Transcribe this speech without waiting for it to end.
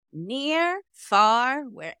near, far,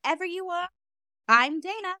 wherever you are. I'm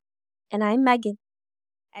Dana. And I'm Megan.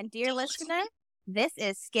 And dear listener, this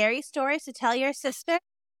is Scary Stories to Tell Your Sister,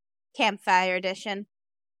 Campfire Edition.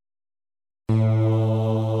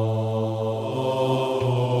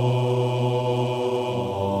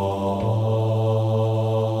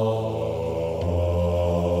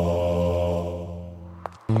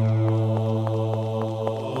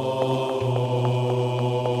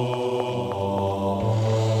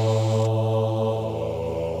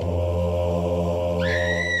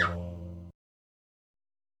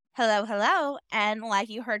 Hello, and like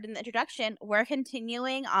you heard in the introduction, we're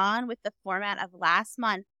continuing on with the format of last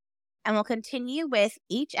month, and we'll continue with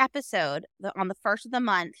each episode on the first of the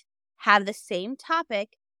month, have the same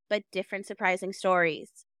topic, but different surprising stories.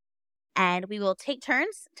 And we will take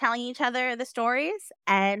turns telling each other the stories,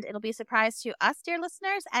 and it'll be a surprise to us, dear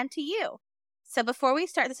listeners, and to you. So before we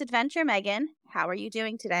start this adventure, Megan, how are you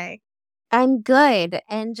doing today? I'm good.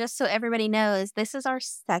 And just so everybody knows, this is our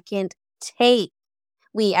second take.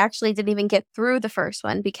 We actually didn't even get through the first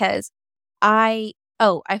one because I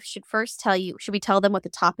should first tell you, should we tell them what the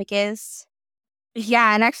topic is?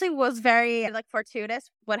 Yeah, and actually was very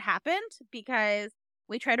fortuitous what happened because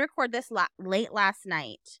we tried to record this late last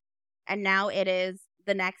night, and now it is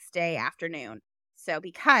the next day afternoon. So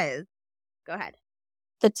go ahead.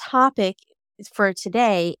 The topic for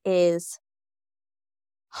today is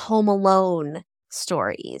Home Alone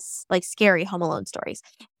stories, like scary Home Alone stories.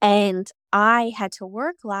 And I had to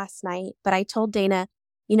work last night, but I told Dana,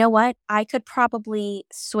 you know what? I could probably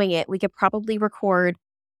swing it. We could probably record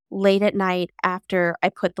late at night after I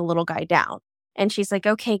put the little guy down. And she's like,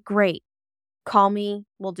 okay, great. Call me.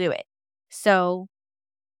 We'll do it. So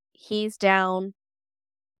he's down.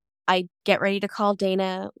 I get ready to call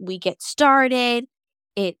Dana. We get started.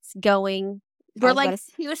 It's going. We're like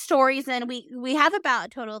 2 stories in. We have about a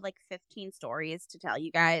total of 15 stories to tell you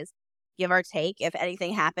guys, give or take. If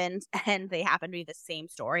anything happens and they happen to be the same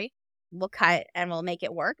story, we'll cut and we'll make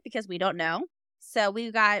it work because we don't know. So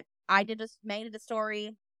made a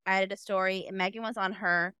story, I did a story, and Megan was on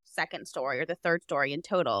her second story or the third story in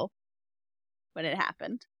total when it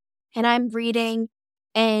happened. And I'm reading,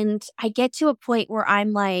 and I get to a point where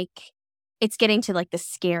I'm like, it's getting to the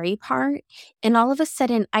scary part. And all of a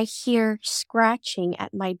sudden I hear scratching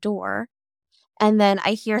at my door. And then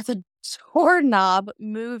I hear the doorknob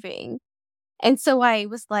moving. And so I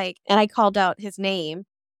was like, and I called out his name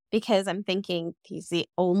because I'm thinking he's the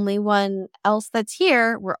only one else that's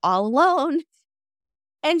here. We're all alone.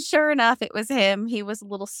 And sure enough, it was him. He was a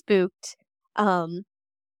little spooked,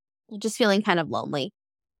 just feeling kind of lonely.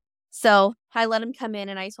 So I let him come in,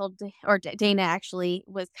 and I told, Dana actually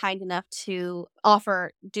was kind enough to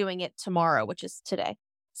offer doing it tomorrow, which is today.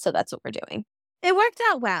 So that's what we're doing. It worked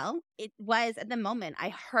out well. It was, at the moment,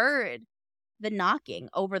 I heard the knocking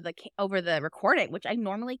over the recording, which I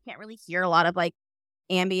normally can't really hear a lot of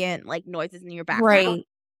ambient noises in your background. Right.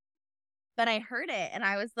 But I heard it, and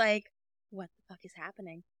I was like, what the fuck is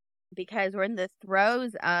happening? Because we're in the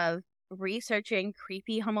throes of researching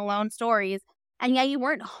creepy Home Alone stories. And yeah, you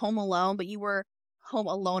weren't home alone, but you were home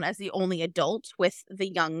alone as the only adult with the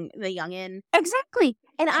youngin. Exactly.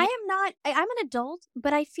 And I am not, I'm an adult,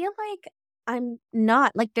 but I feel like I'm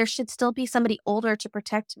not. There should still be somebody older to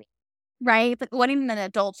protect me. Right? But wanting an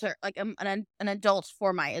adult or an adult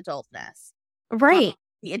for my adultness. Right.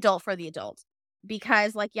 The adult for the adult.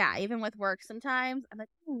 Because even with work sometimes, I'm like,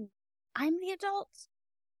 I'm the adult.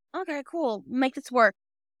 Okay, cool. Make this work.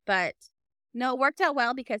 But no, it worked out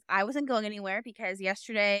well because I wasn't going anywhere because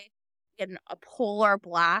yesterday a polar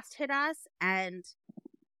blast hit us. And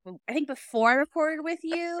I think before I recorded with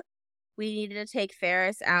you, we needed to take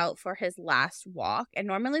Ferris out for his last walk. And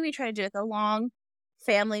normally we try to do a long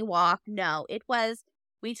family walk. No,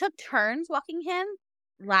 we took turns walking him.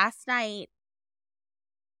 Last night,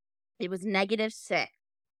 it was -6.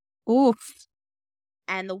 Oof.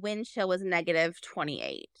 And the wind chill was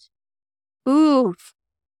 -28. Oof.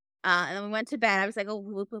 And then we went to bed. I was like, oh,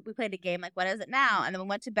 we played a game. What is it now? And then we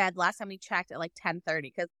went to bed. Last time we checked at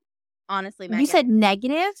 10:30 because honestly, Megan. You said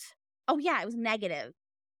negative? Oh, yeah, it was negative.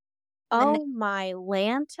 Oh, my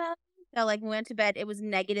Lanta. So, we went to bed. It was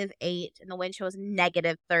 -8 and the wind chill was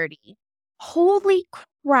 -30. Holy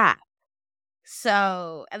crap.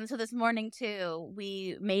 So this morning too,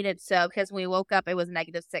 we made it so because when we woke up, it was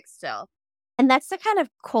 -6 still. And that's the kind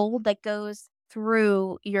of cold that goes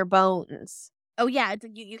through your bones. Oh, yeah.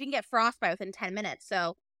 You can get frostbite within 10 minutes.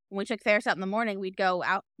 So when we took Ferris out in the morning, we'd go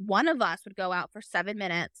out. One of us would go out for 7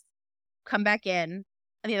 minutes, come back in,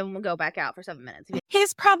 and the other one would go back out for 7 minutes.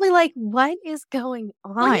 He's probably like, what is going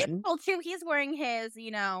on? Well, too, he's wearing his,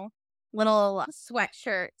 little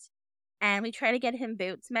sweatshirt. And we tried to get him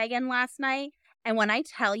boots, Megan, last night. And when I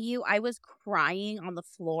tell you, I was crying on the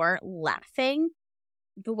floor laughing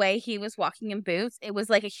the way he was walking in boots. It was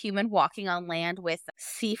like a human walking on land with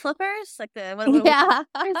sea flippers, like the what Yeah.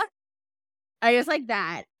 I was like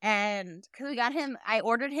that. And because we got him, I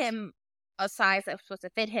ordered him a size that was supposed to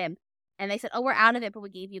fit him. And they said, "Oh, we're out of it, but we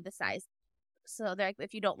gave you the size." So they're like,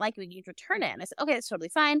 "If you don't like it, we can return it." And I said, "Okay, that's totally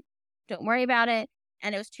fine. Don't worry about it."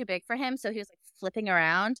 And it was too big for him. So he was like flipping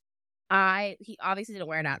around. He obviously didn't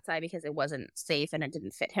wear it outside because it wasn't safe and it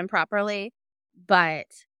didn't fit him properly. But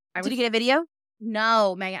I Did was, you get a video?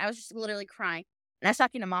 no, Megan, I was just literally crying. And I was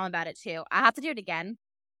talking to mom about it too. I have to do it again.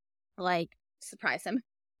 Like, surprise him,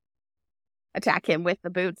 attack him with the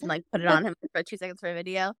boots and like put it on him for 2 seconds for a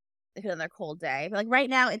video. If it's another cold day. But like right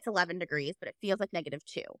now it's 11 degrees, but it feels like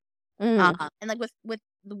 -2. Mm. And like with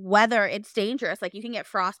the weather, it's dangerous. Like you can get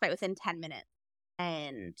frostbite within 10 minutes.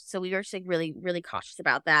 And so we were just like really, really cautious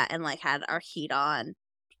about that and like had our heat on,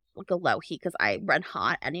 like a low heat because I run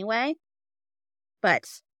hot anyway.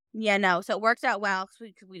 But yeah, no. So it worked out well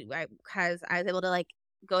because I was able to like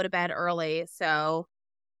go to bed early so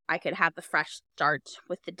I could have the fresh start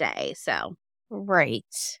with the day. So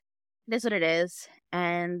Right. it is what it is.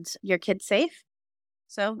 And your kid's safe.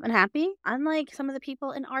 So and happy. Unlike some of the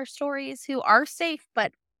people in our stories who are safe,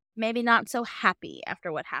 but maybe not so happy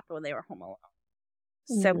after what happened when they were home alone.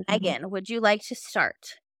 So, Mhm. Megan, would you like to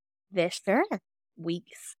start this Sure.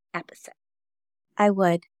 week's episode? I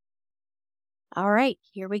would. All right,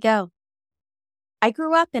 here we go. I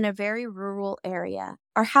grew up in a very rural area.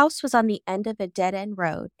 Our house was on the end of a dead end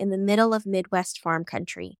road in the middle of Midwest farm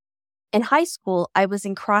country. In high school, I was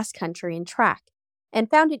in cross country and track and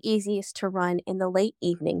found it easiest to run in the late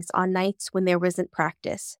evenings on nights when there wasn't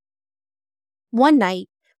practice. One night,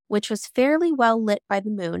 which was fairly well lit by the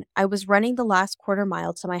moon, I was running the last quarter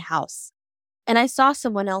mile to my house, and I saw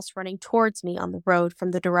someone else running towards me on the road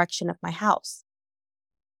from the direction of my house.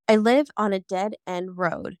 I live on a dead end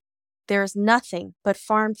road. There is nothing but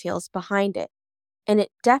farm fields behind it, and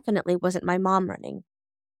it definitely wasn't my mom running.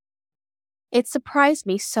 It surprised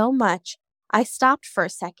me so much, I stopped for a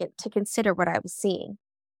second to consider what I was seeing.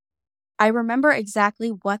 I remember exactly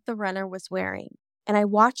what the runner was wearing, and I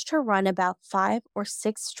watched her run about 5 or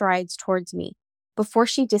 6 strides towards me before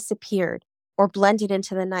she disappeared or blended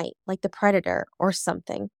into the night like the predator or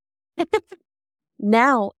something.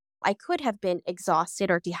 Now, I could have been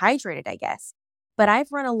exhausted or dehydrated, I guess, but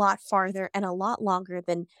I've run a lot farther and a lot longer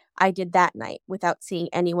than I did that night without seeing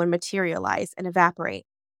anyone materialize and evaporate.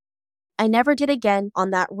 I never did again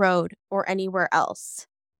on that road or anywhere else.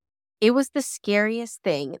 It was the scariest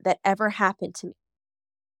thing that ever happened to me.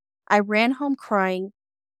 I ran home crying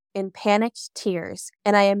in panicked tears,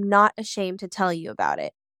 and I am not ashamed to tell you about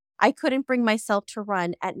it. I couldn't bring myself to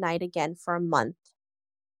run at night again for a month.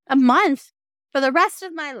 A month for the rest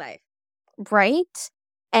of my life. Right?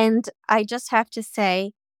 And I just have to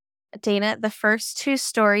say, Dana, the first 2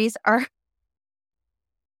 stories are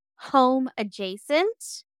home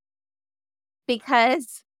adjacent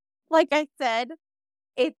because, like I said,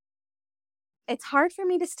 it it's hard for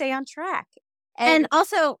me to stay on track. And And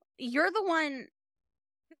also, you're the one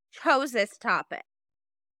who chose this topic.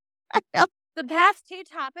 The past 2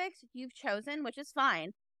 topics you've chosen, which is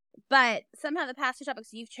fine, but somehow the past 2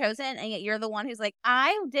 topics you've chosen, and yet you're the one who's like,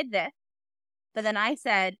 "I did this," but then I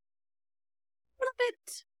said, "A little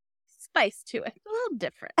bit spice to it, a little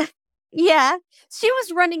different." yeah, she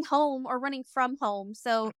was running home or running from home.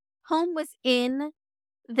 So home was in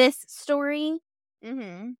this story.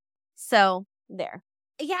 Mhm. So there.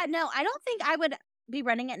 Yeah, no, I don't think I would be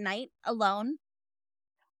running at night alone.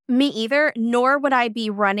 Me either, nor would I be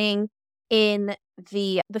running in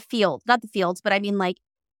the field. Not the fields, but I mean like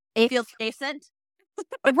if Field adjacent.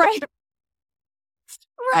 right,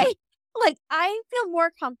 right. Like I feel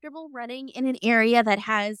more comfortable running in an area that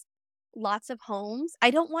has lots of homes.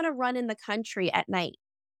 I don't want to run in the country at night.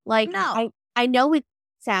 Like No. I know it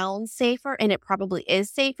sounds safer and it probably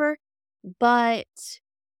is safer, but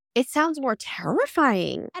it sounds more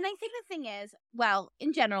terrifying. And I think the thing is, well,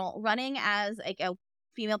 in general, running as like a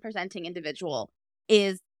female presenting individual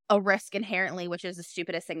is a risk inherently, which is the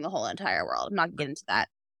stupidest thing in the whole entire world. I'm not gonna get into that.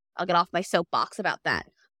 I'll get off my soapbox about that.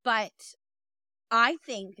 But I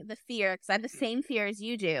think the fear, because I have the same fear as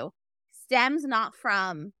you do, stems not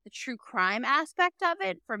from the true crime aspect of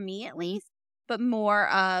it, for me at least, but more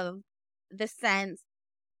of the sense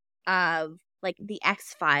of like the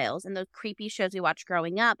X-Files and those creepy shows we watched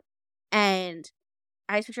growing up. And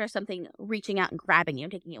I just picture something reaching out and grabbing you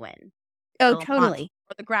and taking you in. Oh, Little monster, totally.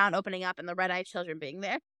 or the ground opening up and the red-eyed children being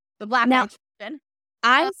there. The black-eyed Now, children.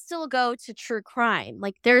 I still go to true crime.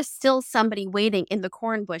 Like, there's still somebody waiting in the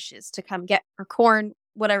corn bushes to come get or corn,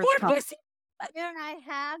 whatever it's Corn called. bushes. Here I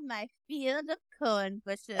have my field of corn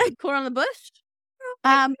bushes. Corn on the bush.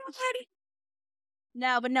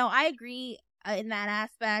 No, but no, I agree in that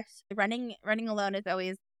aspect. Running alone is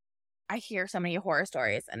always. I hear so many horror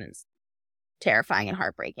stories, and it's terrifying and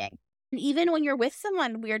heartbreaking. And even when you're with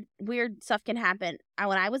someone, weird stuff can happen.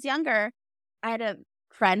 When I was younger, I had a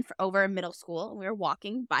friend over in middle school. We were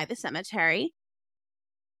walking by the cemetery.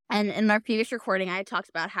 And in our previous recording, I had talked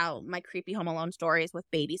about how my creepy Home Alone stories with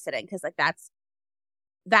babysitting, because like that's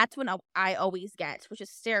when I always get, which is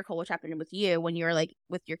hysterical, which happened with you when you were like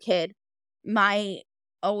with your kid. My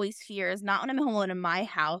always fear is not when I'm home alone in my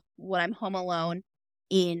house, when I'm home alone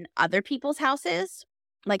in other people's houses,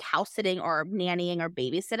 like house sitting or nannying or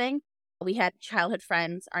babysitting. We had childhood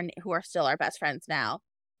friends who are still our best friends now.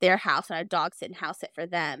 Their house, and a dog sit and house sit for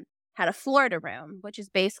them, had a Florida room, which is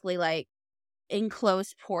basically like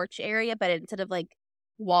enclosed porch area, but instead of like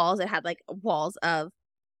walls, it had like walls of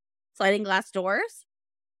sliding glass doors.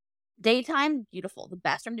 Daytime, beautiful, the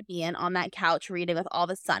best room to be in, on that couch reading with all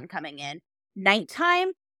the sun coming in.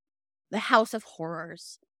 Nighttime, the house of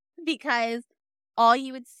horrors, because all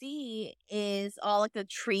you would see is all like the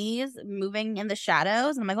trees moving in the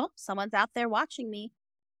shadows. And I'm like, oh, someone's out there watching me.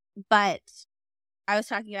 But I was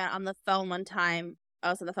talking about on the phone one time. I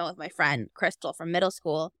was on the phone with my friend Crystal from middle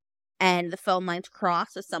school, and the phone lines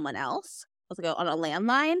crossed with someone else. I was like on a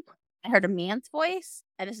landline. I heard a man's voice,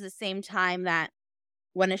 and this is the same time that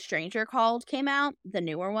When a Stranger Called came out, the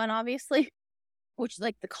newer one, obviously, which is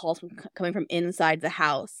like the calls coming from inside the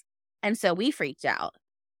house. And so we freaked out.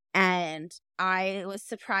 And I was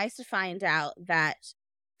surprised to find out that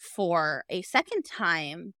for a second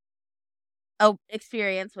time, a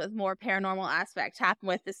experience with more paranormal aspect happened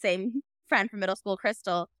with the same friend from middle school,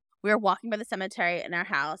 Crystal. We were walking by the cemetery in our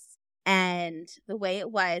house, and the way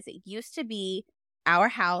it used to be our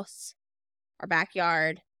house, our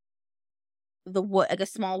backyard, the wood, like a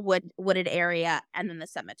small wooded area, and then the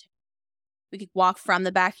cemetery. We could walk from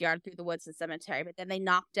the backyard through the woods to the cemetery, but then they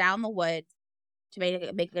knocked down the woods to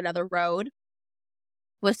make another road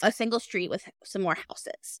with a single street with some more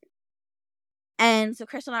houses. And so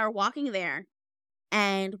Chris and I were walking there,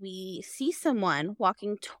 and we see someone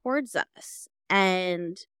walking towards us,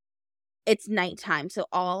 and it's nighttime, so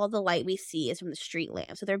all of the light we see is from the street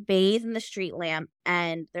lamp. So they're bathed in the street lamp,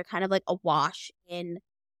 and they're kind of like awash in,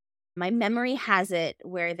 my memory has it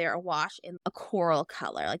where they're awash in a coral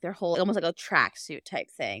color, like their whole, almost like a tracksuit type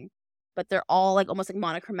thing. But they're all like almost like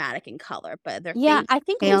monochromatic in color. But their Yeah, face, I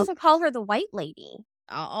think we used to call her the white lady.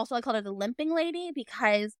 also I called her the limping lady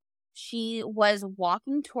because she was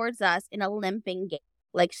walking towards us in a limping gait,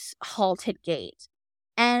 like halted gait.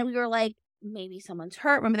 And we were like, maybe someone's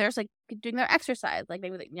hurt. Remember, they're just like doing their exercise, like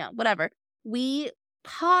maybe, like, whatever. We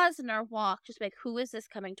paused in our walk just like, who is this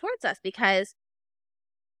coming towards us? Because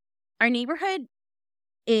our neighborhood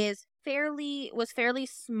was fairly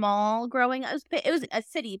small growing up. It was a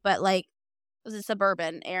city, but like it was a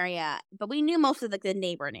suburban area. But we knew most of like the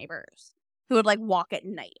neighbors who would like walk at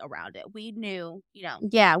night around it. We knew,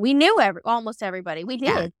 Yeah, we knew almost everybody. We did.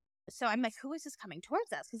 Yeah. So I'm like, who is this coming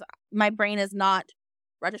towards us? Because my brain is not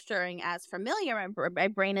registering as familiar. My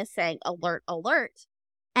brain is saying alert, alert.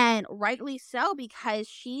 And rightly so, because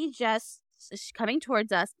she's coming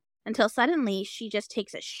towards us until suddenly she just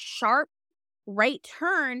takes a sharp right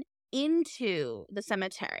turn into the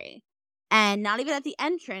cemetery. And not even at the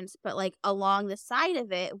entrance, but like along the side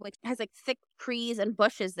of it, which has like thick trees and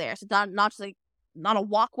bushes there. So not just like, not a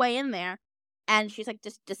walkway in there. And she's like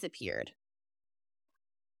just disappeared.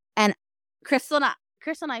 And Crystal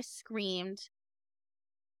and I screamed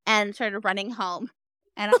and started running home.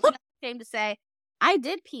 And I'm not ashamed to say, I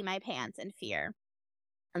did pee my pants in fear.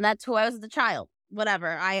 And that's who I was as a child.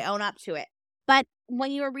 Whatever. I own up to it. But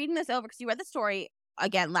when you were reading this over, because you read the story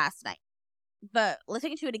again last night, but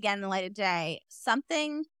listening to it again in the light of day,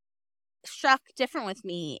 something struck different with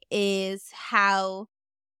me is how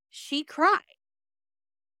she cried.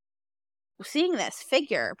 Seeing this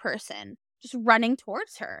figure person just running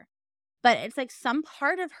towards her. But it's like some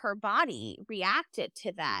part of her body reacted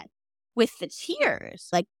to that with the tears.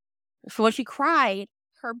 Like, for when she cried,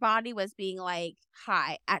 her body was being like,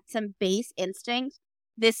 hi, at some base instinct,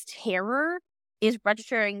 this terror is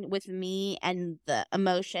registering with me and the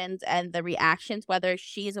emotions and the reactions, whether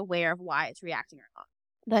she's aware of why it's reacting or not.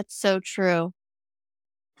 That's so true.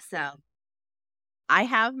 So I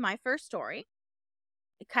have my first story,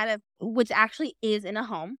 which actually is in a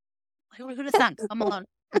home. Who would have I'm alone.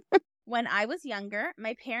 When I was younger,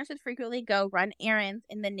 my parents would frequently go run errands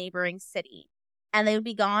in the neighboring city. and they would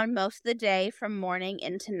be gone most of the day from morning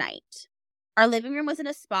into night. Our living room was in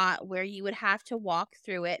a spot where you would have to walk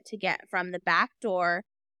through it to get from the back door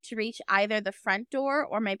to reach either the front door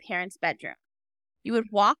or my parents' bedroom. You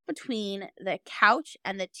would walk between the couch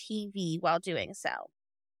and the TV while doing so.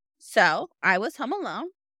 So I was home alone,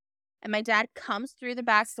 and my dad comes through the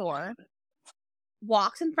back door,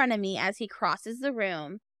 walks in front of me as he crosses the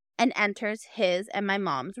room, and enters his and my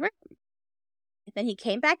mom's room. Then he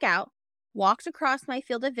came back out, walked across my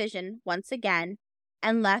field of vision once again,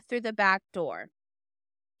 and left through the back door.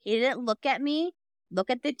 He didn't look at me, look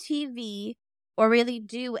at the TV, or really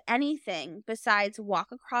do anything besides walk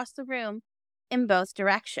across the room in both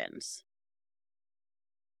directions.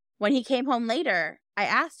 When he came home later, I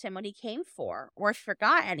asked him what he came for or if he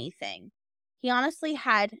forgot anything. He honestly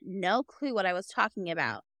had no clue what I was talking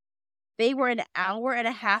about. They were an hour and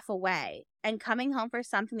a half away, and coming home for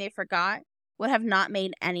something they forgot would have not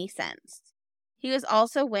made any sense. He was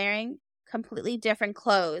also wearing completely different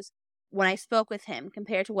clothes when I spoke with him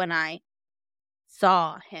compared to when I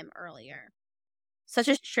saw him earlier. Such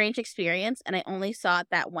a strange experience, and I only saw it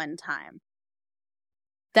that one time.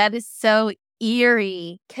 That is so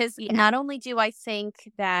eerie, because not only do I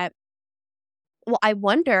think that, well, I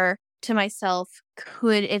wonder to myself,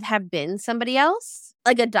 could it have been somebody else?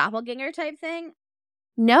 Like a doppelganger type thing?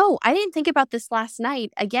 No, I didn't think about this last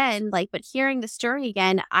night again, but hearing the story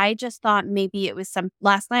again, I just thought maybe it was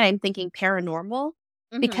last night I'm thinking paranormal,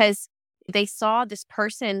 because they saw this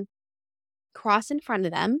person cross in front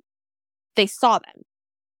of them. They saw them.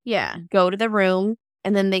 Yeah. Go to the room,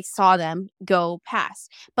 and then they saw them go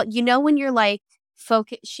past. But when you're like,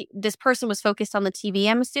 this person was focused on the TV,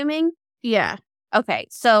 I'm assuming? Yeah. Okay.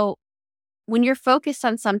 So when you're focused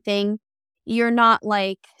on something, you're not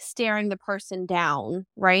like staring the person down,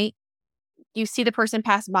 right? You see the person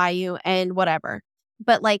pass by you and whatever.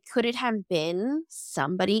 But could it have been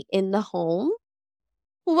somebody in the home?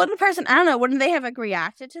 Well, wouldn't the person, I don't know, wouldn't they have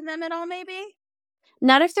reacted to them at all, maybe?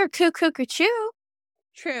 Not if they're cuckoo.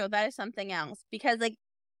 True, that is something else. Because,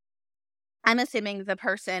 I'm assuming the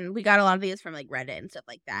person, we got a lot of these from, Reddit and stuff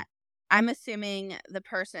like that. I'm assuming the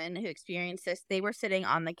person who experienced this, they were sitting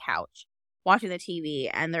on the couch watching the TV,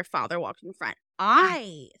 and their father walked in front.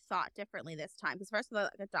 I thought differently this time, because first of all,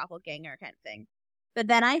 a doppelganger kind of thing. But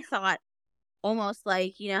then I thought almost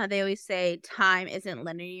how they always say time isn't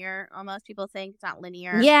linear, almost people think it's not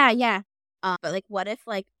linear. Yeah. But what if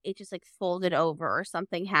it just folded over or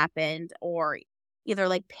something happened, or either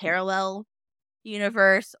parallel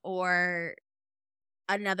universe or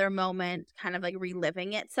another moment kind of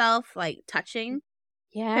reliving itself, touching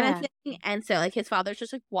kind of thing. And so his father's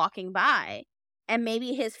just walking by, and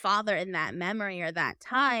maybe his father in that memory or that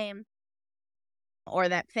time or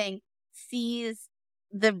that thing sees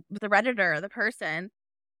the Redditor, the person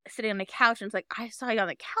sitting on the couch, and it's I saw you on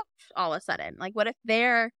the couch all of a sudden. What if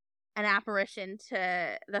they're an apparition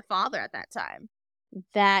to the father at that time?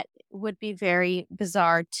 That would be very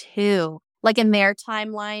bizarre too. In their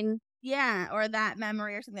timeline. Yeah, or that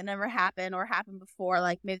memory or something that never happened or happened before.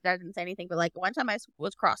 Maybe that didn't say anything, but one time I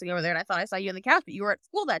was crossing over there and I thought I saw you on the couch, but you were at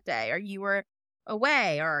school that day, or you were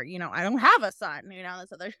away, or I don't have a son,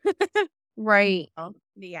 this other right.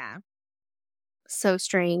 Yeah. So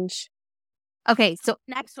strange. Okay, so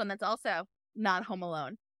next one that's also not Home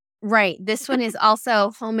Alone. Right. This one is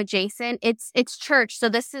also home adjacent. It's church. So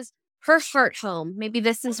this is her heart home. Maybe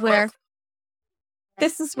this is where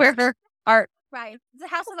her heart. Right. It's the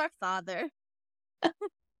house of our father.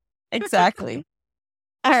 Exactly.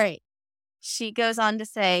 All right. She goes on to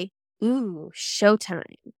say, ooh, showtime.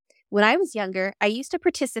 When I was younger, I used to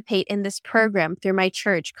participate in this program through my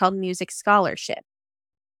church called Music Scholarship.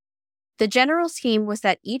 The general scheme was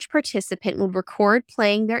that each participant would record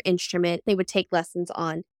playing their instrument they would take lessons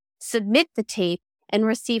on, submit the tape, and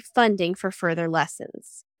receive funding for further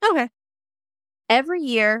lessons. Okay. Every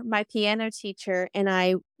year, my piano teacher and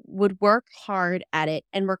I would work hard at it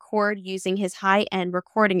and record using his high-end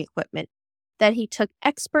recording equipment that he took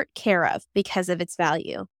expert care of because of its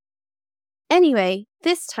value. Anyway,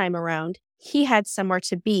 this time around, he had somewhere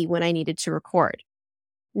to be when I needed to record.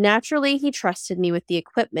 Naturally, he trusted me with the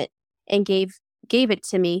equipment and gave it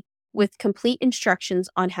to me with complete instructions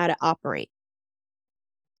on how to operate.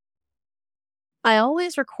 I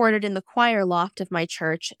always recorded in the choir loft of my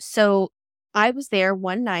church, so I was there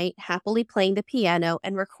one night happily playing the piano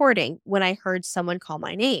and recording when I heard someone call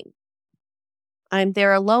my name. I'm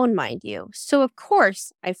there alone, mind you, so of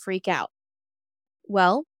course I freak out.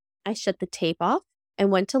 Well, I shut the tape off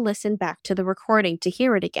and went to listen back to the recording to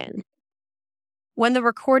hear it again. When the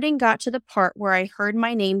recording got to the part where I heard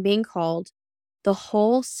my name being called, the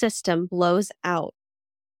whole system blows out.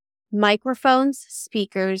 Microphones,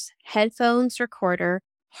 speakers, headphones, recorder,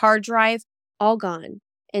 hard drive, all gone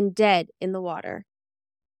and dead in the water.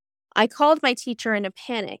 I called my teacher in a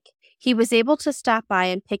panic. He was able to stop by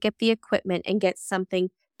and pick up the equipment and get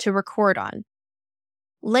something to record on.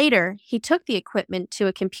 Later, he took the equipment to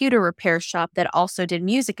a computer repair shop that also did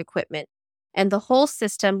music equipment, and the whole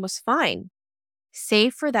system was fine,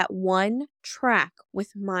 save for that one track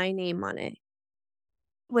with my name on it.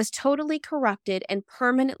 It was totally corrupted and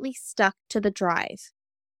permanently stuck to the drive.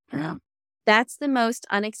 Yeah. That's the most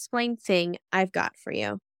unexplained thing I've got for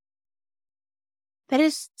you. That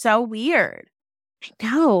is so weird. I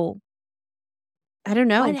know. I don't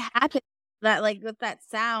know. What happened? That like with that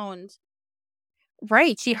sound.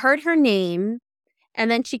 Right. She heard her name and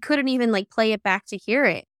then she couldn't even like play it back to hear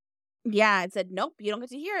it. Yeah, it said, nope, you don't get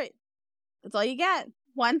to hear it. That's all you get.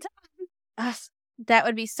 One time. Ugh, that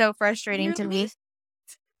would be so frustrating to me.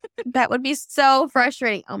 That would be so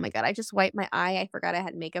frustrating. Oh my God, I just wiped my eye. I forgot I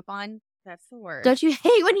had makeup on. That's the worst. Don't you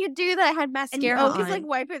hate when you do that? I had mascara and you on. always like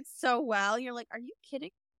wipe it so well. You're like, are you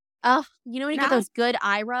kidding? You know when you get Now- those good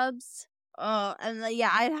eye rubs? Oh, and yeah,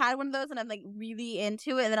 I've had one of those and I'm like really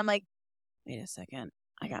into it. And then I'm like, wait a second.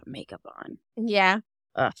 I got makeup on. Yeah.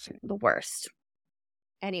 Ugh, the worst.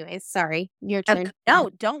 Anyways, sorry. Your turn. No,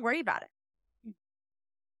 don't worry about it.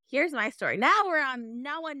 Here's my story. Now we're on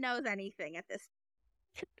No One Knows Anything at this.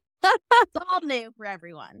 It's all new for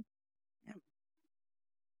everyone.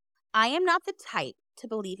 I am not the type to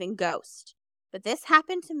believe in ghosts, but this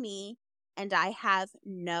happened to me and I have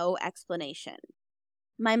no explanation.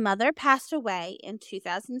 My mother passed away in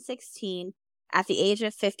 2016 at the age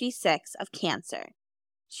of 56 of cancer.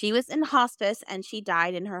 She was in hospice and she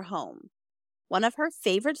died in her home. One of her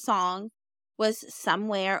favorite songs was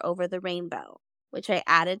Somewhere Over the Rainbow, which I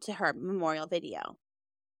added to her memorial video.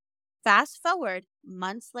 Fast forward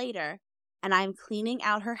months later, and I'm cleaning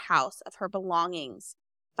out her house of her belongings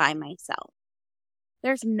by myself.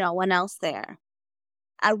 There's no one else there.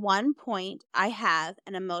 At one point, I have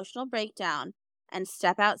an emotional breakdown and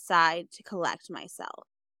step outside to collect myself.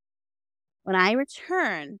 When I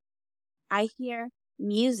return, I hear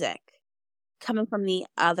music coming from the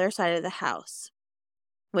other side of the house,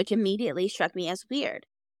 which immediately struck me as weird,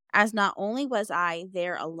 as not only was I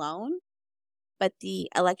there alone, but the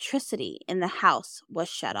electricity in the house was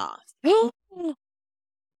shut off.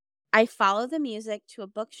 I follow the music to a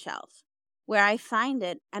bookshelf, where I find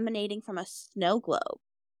it emanating from a snow globe.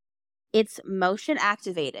 It's motion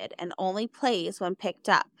activated and only plays when picked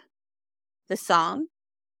up. The song,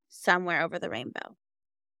 Somewhere Over the Rainbow.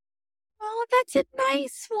 Oh, that's a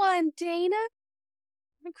nice one, Dana.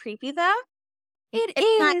 Isn't it creepy though? It's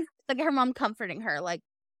It's like her mom comforting her, like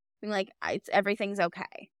being like, everything's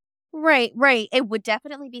okay. Right, right. It would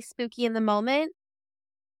definitely be spooky in the moment,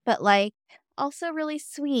 but like also really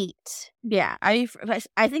sweet. Yeah, I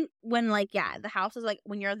think when the house is like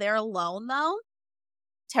when you're there alone though,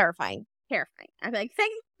 Terrifying. terrifying. I'm like,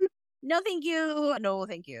 no, thank you, no,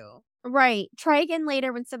 thank you. Right. Try again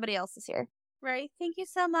later when somebody else is here. Right, thank you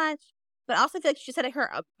so much. But I also feel like she said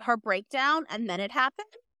her breakdown and then it happened.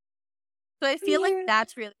 So I feel like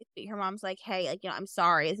that's really sweet. Her mom's like, hey, I'm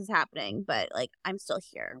sorry this is happening, but I'm still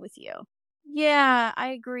here with you. Yeah, I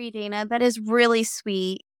agree, Dana. That is really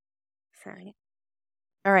sweet. Sorry.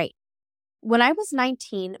 All right. When I was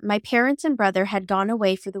 19, my parents and brother had gone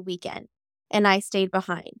away for the weekend, and I stayed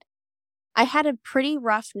behind. I had a pretty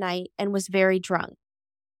rough night and was very drunk.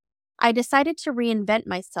 I decided to reinvent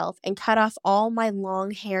myself and cut off all my long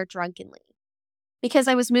hair drunkenly, because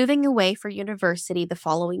I was moving away for university the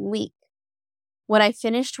following week. When I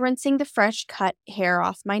finished rinsing the fresh cut hair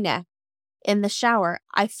off my neck in the shower,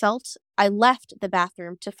 I left the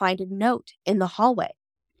bathroom to find a note in the hallway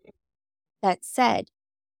that said,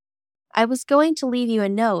 I was going to leave you a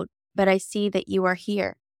note, but I see that you are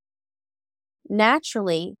here.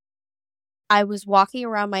 Naturally, I was walking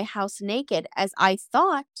around my house naked as I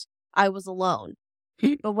thought I was alone.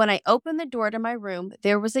 But when I opened the door to my room,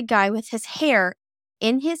 there was a guy with his hair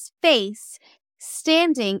in his face,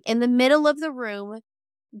 standing in the middle of the room,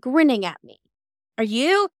 grinning at me. Are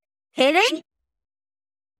you kidding?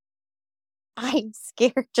 I'm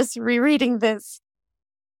scared just rereading this.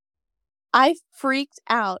 I freaked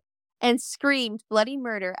out and screamed bloody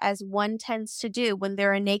murder as one tends to do when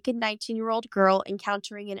they're a naked 19-year-old girl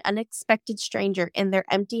encountering an unexpected stranger in their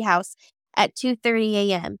empty house at 2:30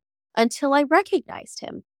 a.m. until I recognized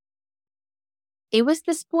him. It was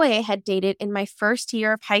this boy I had dated in my first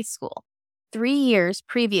year of high school, 3 years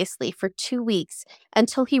previously for 2 weeks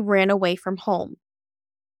until he ran away from home.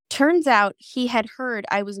 Turns out he had heard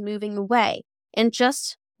I was moving away and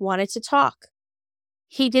just wanted to talk.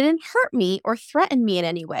 He didn't hurt me or threaten me in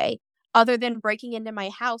any way other than breaking into my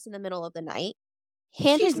house in the middle of the night.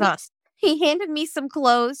 Handed me Jesus. He handed me some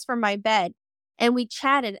clothes from my bed and we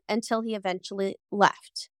chatted until he eventually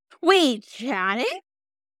left. Wait, Janet?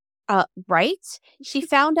 Right? She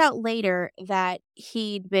found out later that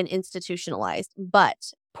he'd been institutionalized,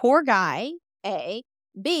 but poor guy, A.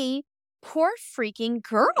 B. Poor freaking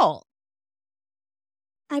girl.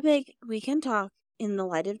 I beg we can talk in the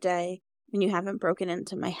light of day when you haven't broken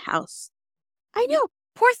into my house. I know.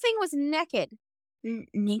 Poor thing was naked.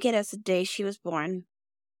 Naked as the day she was born.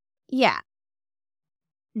 Yeah.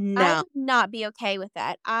 I No. would not be okay with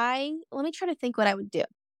that. Let me try to think what I would do.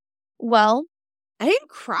 Well, I didn't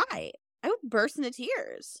cry. I would burst into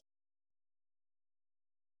tears.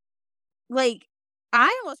 Like,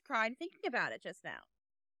 I almost cried thinking about it just now.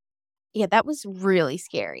 yeah, that was really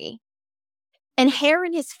scary. And hair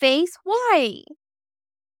in his face? Why?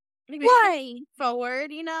 Maybe Why?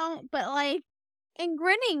 forward, you know? But like, And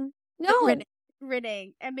grinning. No.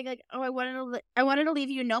 grinning and being like, "Oh, I wanted to leave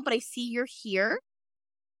you a note, but I see you're here."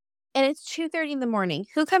 And it's 2:30 in the morning.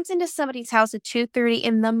 Who comes into somebody's house at 2:30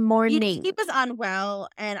 in the morning? He was unwell,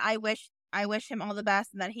 and I wish him all the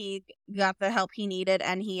best and that he got the help he needed,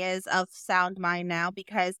 and he is of sound mind now.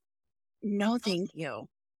 Because no, thank you.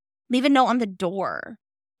 Leave a note on the door,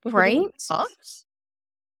 Right? Locked?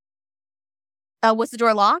 Was the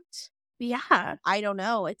door locked? Yeah. I don't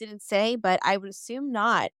know. It didn't say, but I would assume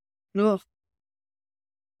not. Ugh.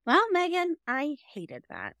 Well, Megan, I hated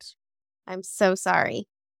that. I'm so sorry.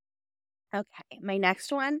 Okay, my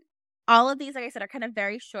next one. All of these, like I said, are kind of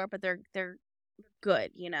very short, but they're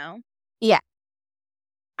good, you know? Yeah.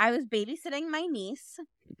 I was babysitting my niece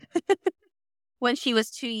when she was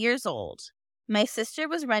 2 years old. My sister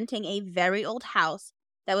was renting a very old house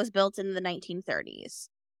that was built in the 1930s.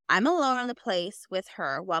 I'm alone in the place with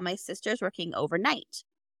her while my sister's working overnight.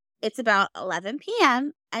 It's about 11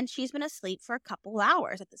 p.m., and she's been asleep for a couple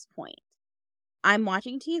hours at this point. I'm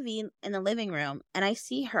watching TV in the living room, and I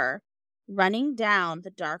see her running down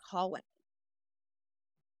the dark hallway.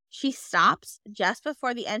 She stops just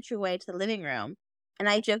before the entryway to the living room, and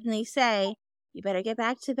I jokingly say, "You better get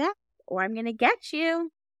back to bed, or I'm going to get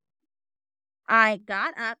you." I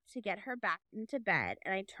got up to get her back into bed,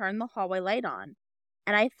 and I turned the hallway light on,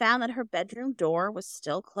 and I found that her bedroom door was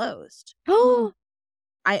still closed. Oh,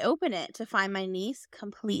 I open it to find my niece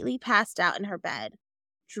completely passed out in her bed,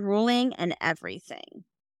 drooling and everything.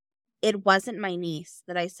 It wasn't my niece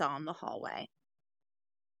that I saw in the hallway.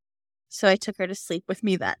 So I took her to sleep with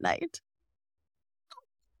me that night.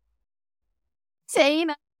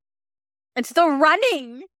 Dana. It's the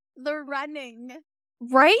running. The running.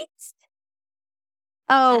 Right?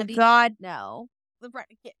 Oh, Abby- God, no.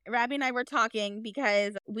 Rabbi and I were talking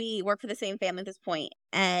because we work for the same family at this point,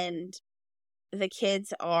 and the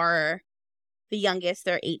kids are the youngest.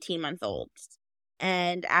 They're 18 months old,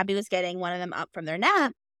 and Abby was getting one of them up from their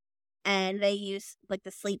nap, and they use like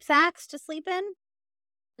the sleep sacks to sleep in.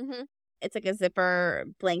 Mm-hmm. It's like a zipper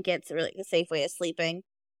blanket. It's really a safe way of sleeping.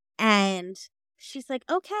 And she's like,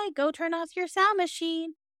 "Okay, go turn off your sound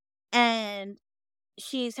machine." And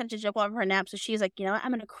she's had to jump off her nap, so she's like, "You know what?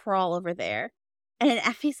 I'm gonna crawl over there." And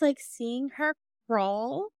Effie's like, seeing her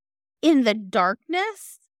crawl in the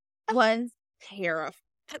darkness was terrifying.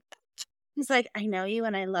 He's like, "I know you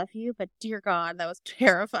and I love you, but dear God, that was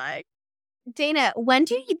terrifying." Dana, when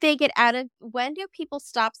do people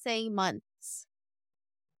stop saying months?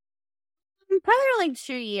 Probably like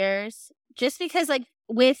 2 years, just because like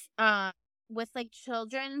with like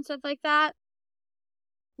children and stuff like that,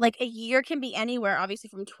 like a year can be anywhere, obviously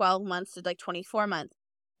from 12 months to like 24 months.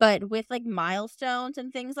 But with like milestones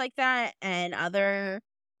and things like that, and other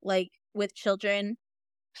like with children,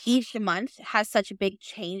 each month has such big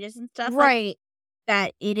changes and stuff like Right.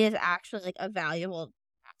 that. It is actually like a valuable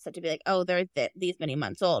asset to be like, "Oh, they're these many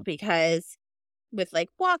months old," because with like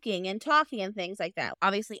walking and talking and things like that,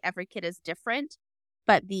 obviously every kid is different,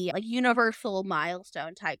 but the like universal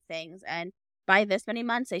milestone type things, and by this many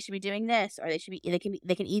months they should be doing this, or they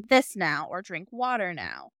can eat this now or drink water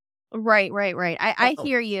now. Right. I Oh.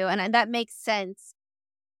 hear you, and that makes sense.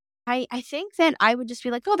 I think then I would just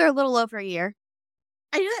be like, oh, they're a little over a year.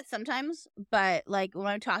 I do that sometimes, but like when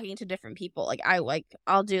I'm talking to different people,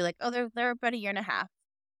 I'll do like, "Oh, they're about a year and a half."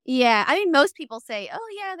 Yeah. I mean, most people say, oh,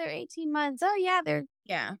 yeah, they're 18 months. Oh, yeah, they're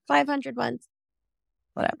Yeah. 500 months.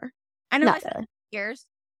 Whatever. I know Not I really. years.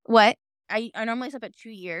 What? I normally stop at 2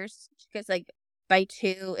 years because like by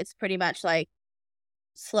 2 it's pretty much like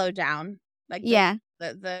slowed down. Like Yeah.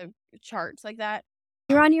 the charts like that.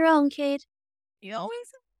 You're on your own, kid. You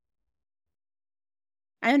always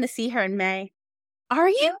I'm gonna see her in May. Are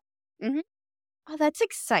you? Mhm. Oh, that's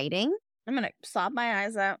exciting. I'm gonna sob my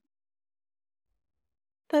eyes out.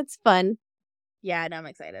 That's fun. Yeah, no, I'm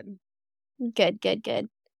excited. Good, good, good.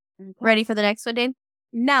 Okay. Ready for the next one, Dane?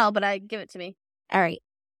 No, but give it to me. All right.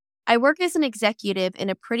 I work as an executive in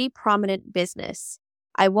a pretty prominent business.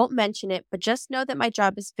 I won't mention it, but just know that my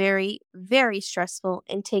job is very, very stressful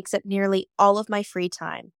and takes up nearly all of my free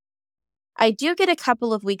time. I do get a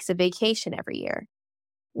couple of weeks of vacation every year.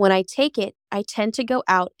 When I take it, I tend to go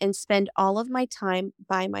out and spend all of my time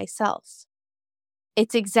by myself.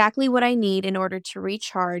 It's exactly what I need in order to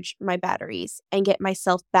recharge my batteries and get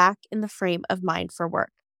myself back in the frame of mind for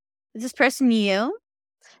work. Is this person you?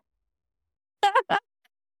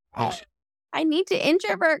 I need to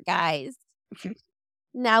introvert, guys.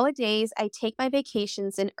 Nowadays, I take my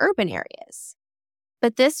vacations in urban areas,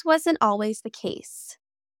 but this wasn't always the case.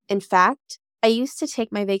 In fact, I used to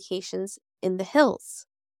take my vacations in the hills.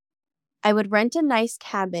 I would rent a nice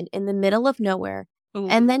cabin in the middle of nowhere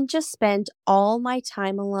and then just spend all my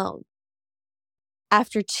time alone.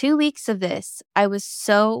 After 2 weeks of this, I was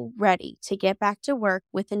so ready to get back to work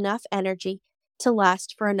with enough energy to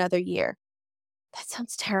last for another year. That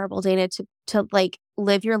sounds terrible, Dana, to like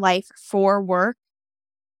live your life for work.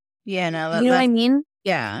 Yeah, no, You know what I mean?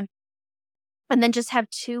 yeah. And then just have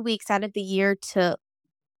 2 weeks out of the year to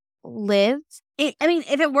live. I mean,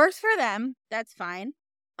 if it works for them, that's fine.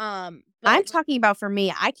 I'm But talking about for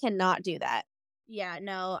me, I cannot do that. yeah,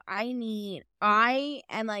 no, I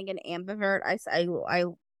am like an ambivert. I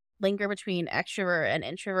linger between extrovert and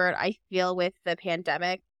introvert. I feel with the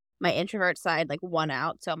pandemic, my introvert side like won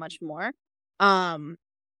out so much more. Um,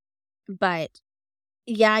 but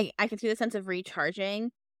yeah, I can see the sense of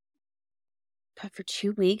recharging. But for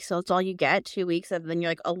 2 weeks, so it's all you get, 2 weeks, and then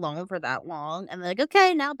you're like alone for that long, and they're like,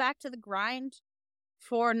 okay, now back to the grind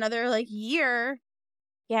for another like year.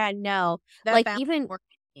 Yeah, no. That Like balance even works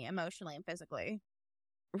for me emotionally and physically.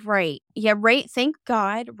 right. Yeah, Ray, thank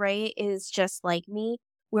God Ray is just like me,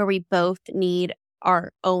 where we both need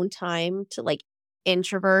our own time to like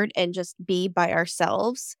introvert and just be by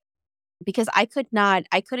ourselves. Because I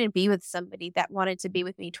couldn't be with somebody that wanted to be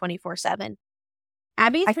with me 24/7.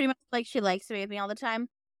 Abby's I pretty much like she likes to be with me all the time,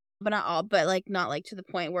 but not all, but like not like to the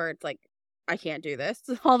point where it's like I can't do this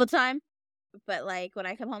all the time. But like when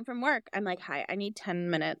I come home from work, I'm like, hi, I need 10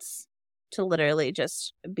 minutes to literally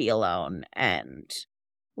just be alone and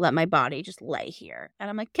let my body just lay here. And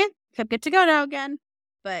I'm like, okay, I'm good to go now again.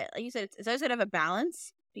 But like you said, it's always good to have a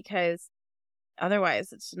balance because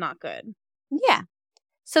otherwise it's not good. yeah.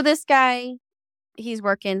 So this guy, he's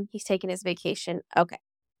working, he's taking his vacation. Okay.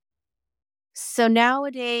 So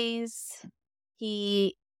nowadays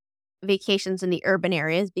he vacations in the urban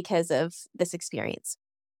areas because of this experience.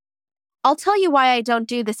 I'll tell you why I don't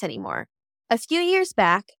do this anymore. A few years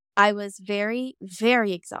back, I was very,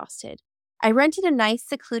 very exhausted. I rented a nice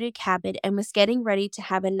secluded cabin and was getting ready to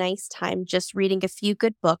have a nice time just reading a few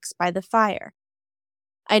good books by the fire.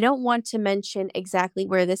 I don't want to mention exactly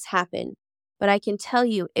where this happened, but I can tell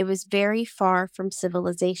you it was very far from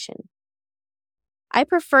civilization. I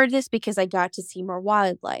preferred this because I got to see more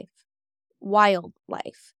wildlife.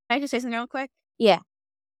 Wildlife. Can I just say something real quick? Yeah.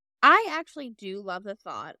 I actually do love the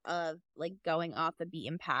thought of like going off the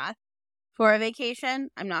beaten path for a vacation.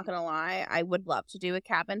 I'm not gonna lie. I would love to do a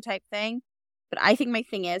cabin type thing. But I think my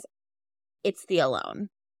thing is it's the alone.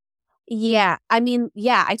 Yeah. I mean,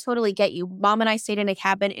 yeah, I totally get you. Mom and I stayed in a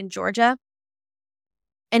cabin in Georgia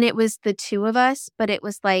and it was the two of us, but it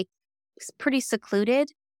was like pretty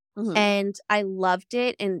secluded and I loved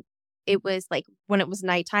it. And it was like when it was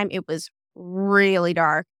nighttime, it was really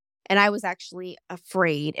dark and I was actually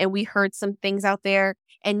afraid. And we heard some things out there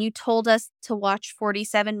and you told us to watch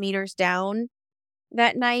 47 meters down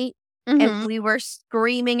that night. And we were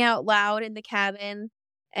screaming out loud in the cabin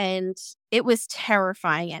and it was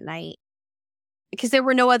terrifying at night because there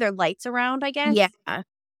were no other lights around, I guess. Yeah.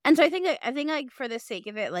 And so I think like for the sake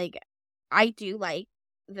of it, like I do like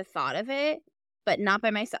the thought of it, but not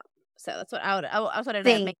by myself. So that's what I wanted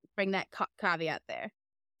to bring that caveat there.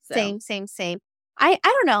 So. Same. I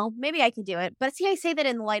don't know. Maybe I could do it. But see, I say that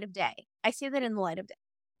in the light of day.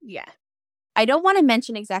 Yeah. I don't want to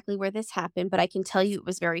mention exactly where this happened, but I can tell you it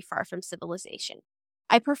was very far from civilization.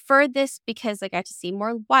 I preferred this because I got to see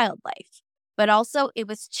more wildlife, but also it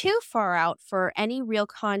was too far out for any real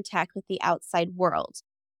contact with the outside world.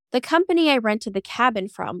 The company I rented the cabin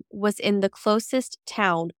from was in the closest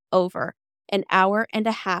town over, an hour and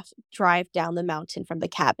a half drive down the mountain from the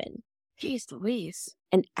cabin. Jeez Louise.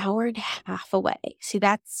 An hour and a half away. See,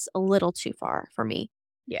 that's a little too far for me.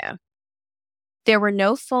 Yeah. There were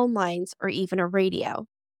no phone lines or even a radio.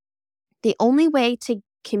 The only way to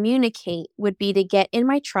communicate would be to get in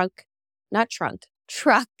my truck, not trunk,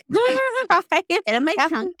 truck. Get in my Yeah.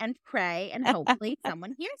 trunk and pray, and hopefully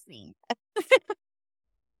someone hears me.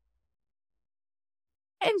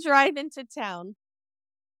 And drive into town.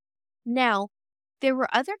 Now, there were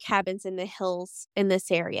other cabins in the hills in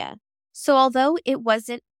this area. So although it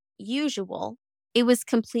wasn't usual, it was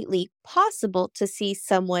completely possible to see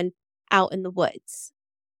someone out in the woods.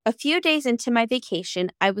 A few days into my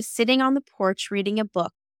vacation, I was sitting on the porch reading a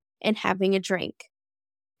book and having a drink.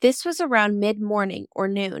 This was around mid-morning or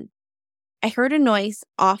noon. I heard a noise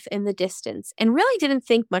off in the distance and really didn't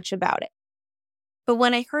think much about it. But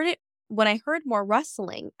when I heard more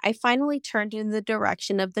rustling, I finally turned in the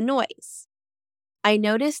direction of the noise. I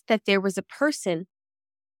noticed that there was a person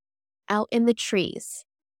out in the trees.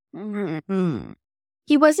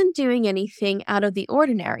 He wasn't doing anything out of the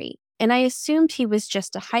ordinary, and I assumed he was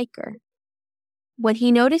just a hiker. When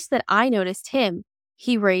he noticed that I noticed him,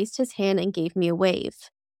 he raised his hand and gave me a wave.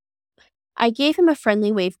 I gave him a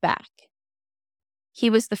friendly wave back. He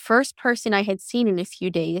was the first person I had seen in a few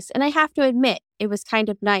days, and I have to admit, it was kind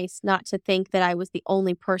of nice not to think that I was the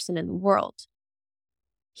only person in the world.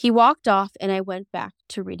 He walked off, and I went back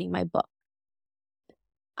to reading my book.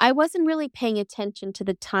 I wasn't really paying attention to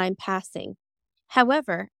the time passing.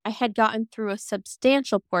 However, I had gotten through a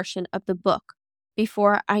substantial portion of the book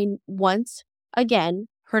before I once again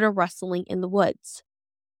heard a rustling in the woods.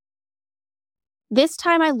 This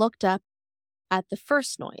time I looked up at the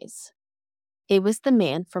first noise. It was the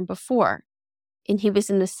man from before, and he was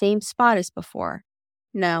in the same spot as before.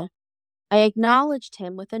 No. I acknowledged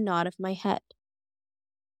him with a nod of my head.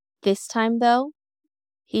 This time, though,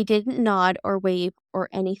 he didn't nod or wave or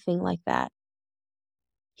anything like that.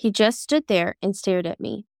 He just stood there and stared at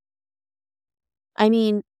me. I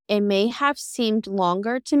mean, it may have seemed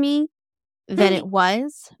longer to me than it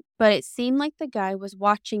was, but it seemed like the guy was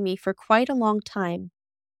watching me for quite a long time.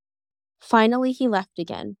 Finally, he left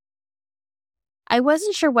again. I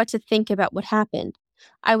wasn't sure what to think about what happened.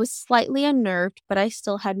 I was slightly unnerved, but I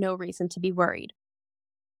still had no reason to be worried.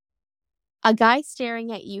 A guy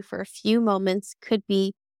staring at you for a few moments could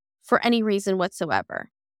be for any reason whatsoever.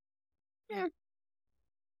 Yeah.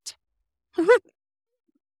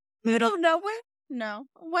 Middle of nowhere? No.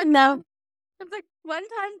 No. It's like one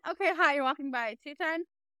time, okay, hi, you're walking by. 2 times.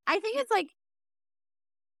 I think it's like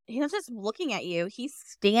he's not just looking at you, he's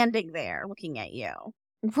standing there looking at you.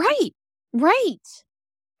 Right.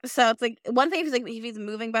 So it's like one thing if he's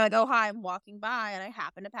moving by, like, oh hi, I'm walking by and I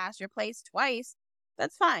happen to pass your place twice,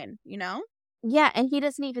 that's fine, you know? Yeah, and he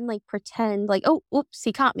doesn't even like pretend like, oh, oops,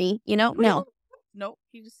 he caught me, you know? No. Nope.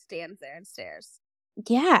 He just stands there and stares.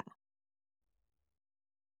 Yeah.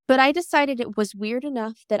 But I decided it was weird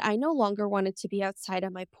enough that I no longer wanted to be outside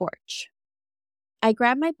on my porch. I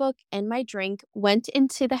grabbed my book and my drink, went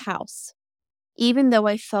into the house, even though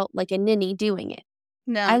I felt like a ninny doing it.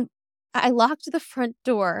 No. I locked the front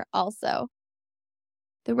door also.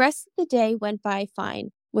 The rest of the day went by fine,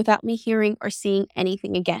 without me hearing or seeing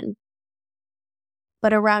anything again.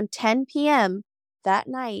 But around 10 p.m. that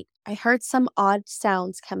night, I heard some odd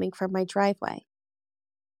sounds coming from my driveway.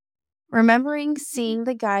 Remembering seeing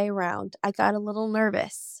the guy around, I got a little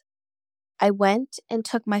nervous. I went and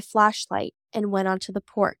took my flashlight and went onto the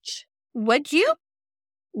porch. Would you?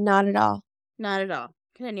 Not at all. Not at all.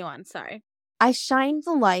 Continue on, sorry. I shined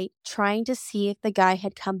the light, trying to see if the guy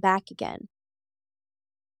had come back again.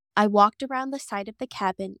 I walked around the side of the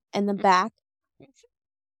cabin and the back,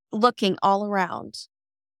 looking all around.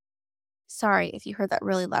 Sorry if you heard that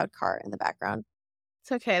really loud car in the background.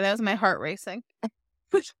 It's okay, that was my heart racing.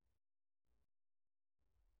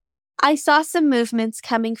 I saw some movements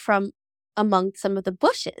coming from among some of the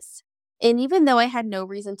bushes, and even though I had no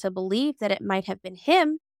reason to believe that it might have been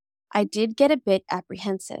him, I did get a bit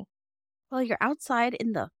apprehensive. Well, you're outside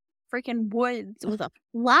in the freaking woods with a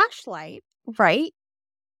flashlight. Right?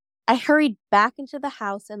 I hurried back into the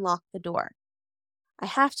house and locked the door. I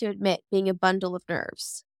have to admit, being a bundle of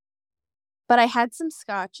nerves. But I had some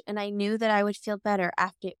scotch, and I knew that I would feel better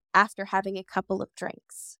after having a couple of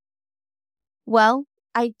drinks. Well,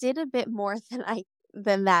 I did a bit more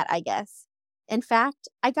than that, I guess. In fact,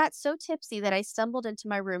 I got so tipsy that I stumbled into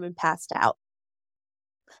my room and passed out.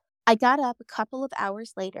 I got up a couple of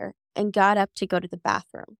hours later and got up to go to the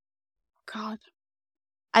bathroom. God.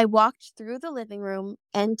 I walked through the living room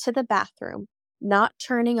and to the bathroom, not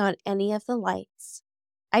turning on any of the lights.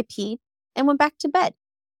 I peed and went back to bed.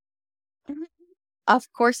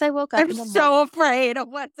 Of course, I woke up. I'm so afraid of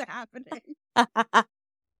what's happening.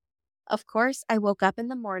 Of course, I woke up in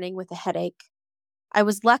the morning with a headache. I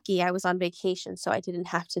was lucky I was on vacation, so I didn't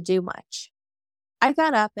have to do much. I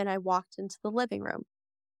got up and I walked into the living room.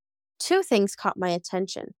 2 things caught my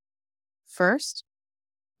attention. First,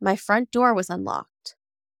 my front door was unlocked.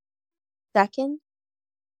 Second,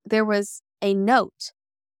 there was a note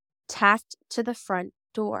tacked to the front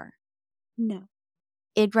door. No.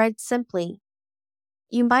 It read simply,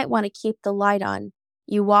 "You might want to keep the light on.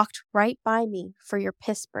 You walked right by me for your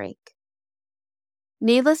piss break."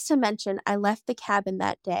 Needless to mention, I left the cabin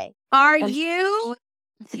that day. Are you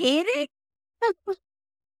kidding?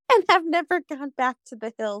 And have never gone back to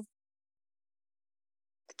the hills.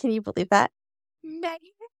 Can you believe that? Megan?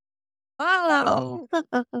 Oh.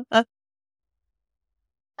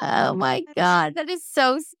 Oh my God. That is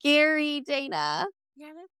so scary, Dana.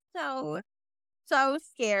 Yeah, that's so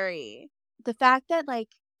scary. The fact that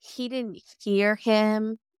he didn't hear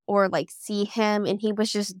him or see him and he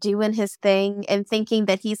was just doing his thing and thinking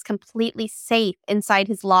that he's completely safe inside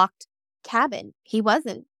his locked cabin. He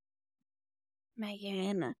wasn't.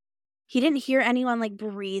 Megan. He didn't hear anyone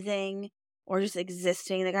breathing or just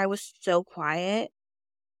existing. The guy was so quiet.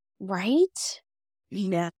 Right?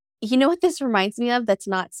 Yeah. You know what this reminds me of that's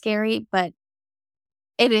not scary, but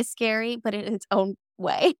it is scary, but in its own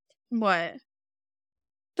way? What?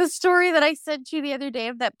 The story that I sent you the other day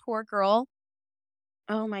of that poor girl.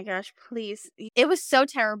 Oh my gosh, please. It was so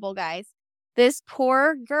terrible, guys. This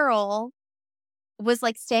poor girl was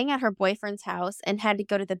staying at her boyfriend's house and had to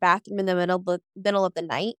go to the bathroom in the middle of the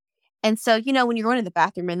night. And so, when you're going to the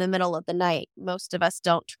bathroom in the middle of the night, most of us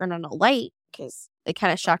don't turn on a light because it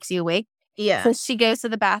kind of shocks you awake. Yeah. So she goes to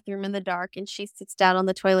the bathroom in the dark and she sits down on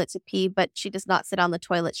the toilet to pee, but she does not sit on the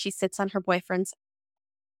toilet. She sits on her boyfriend's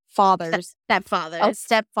stepfather's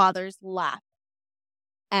lap.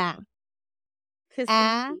 Because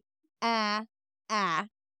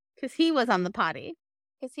he was on the potty.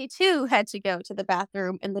 Because he too had to go to the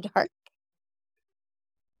bathroom in the dark.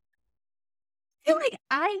 I feel like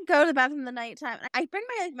I go to the bathroom in the nighttime. I bring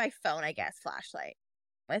my phone, I guess, flashlight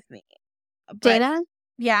with me. But, Dana?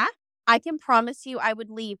 Yeah? I can promise you I would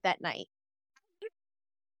leave that night.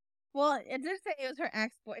 Well, it did say it was her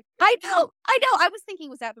ex-boyfriend. I know. I was thinking,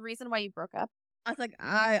 was that the reason why you broke up? I was like,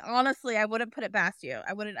 honestly, I wouldn't put it past you.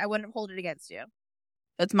 I wouldn't hold it against you.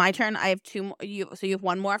 It's my turn. I have two more. So you have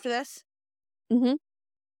one more after this? Mm-hmm.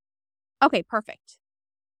 Okay, perfect.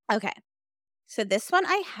 Okay. So this one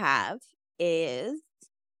I have is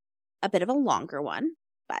a bit of a longer one,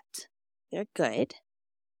 but they're good.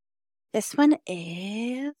 This one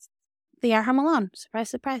is The Are Home Alone. Surprise,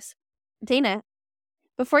 surprise. Dana,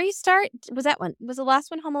 before you start, was the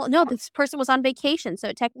last one home alone? No, this person was on vacation, so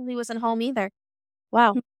it technically wasn't home either.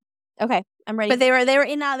 Wow. Okay, I'm ready. But they were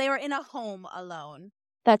in a home alone.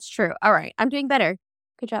 That's true. All right, I'm doing better.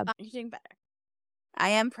 Good job. You're doing better. I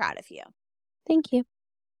am proud of you. Thank you.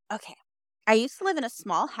 Okay. I used to live in a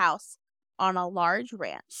small house on a large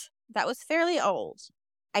ranch that was fairly old.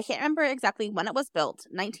 I can't remember exactly when it was built,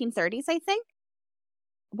 1930s, I think.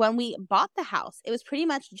 When we bought the house, it was pretty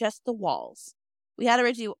much just the walls. We had to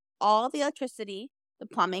redo all the electricity, the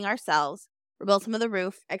plumbing ourselves, rebuild some of the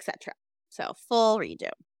roof, etc. So, full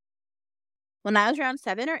redo. When I was around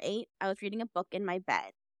 7 or 8, I was reading a book in my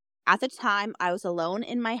bed. At the time, I was alone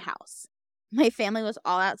in my house. My family was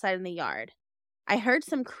all outside in the yard. I heard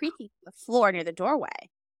some creaking on the floor near the doorway,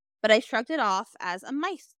 but I shrugged it off as a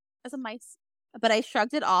mice. But I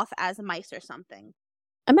shrugged it off as a mice or something.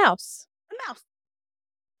 A mouse. A mouse.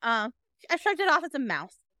 I shrugged it off as a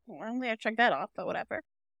mouse. Well, I shrugged that off, but whatever.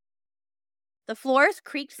 The floors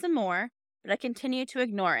creaked some more, but I continued to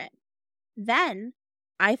ignore it. Then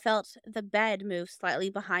I felt the bed move slightly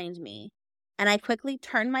behind me, and I quickly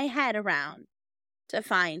turned my head around to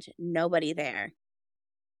find nobody there.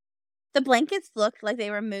 The blankets looked like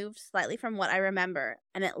they were moved slightly from what I remember,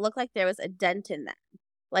 and it looked like there was a dent in them,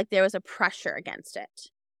 like there was a pressure against it.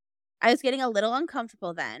 I was getting a little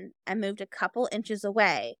uncomfortable then and moved a couple inches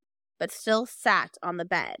away, but still sat on the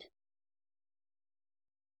bed.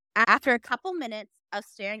 After a couple minutes of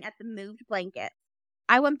staring at the moved blanket,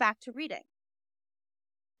 I went back to reading.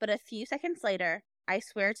 But a few seconds later, I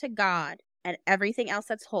swear to God and everything else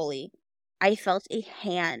that's holy, I felt a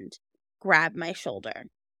hand grab my shoulder.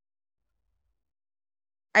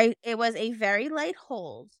 It was a very light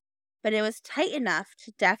hold, but it was tight enough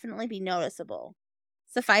to definitely be noticeable.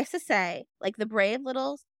 Suffice to say, like the brave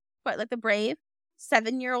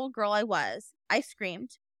 7-year-old girl I was, I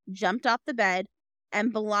screamed, jumped off the bed,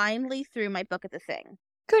 and blindly threw my book at the thing.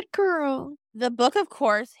 Good girl. The book, of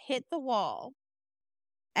course, hit the wall,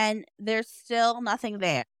 and there's still nothing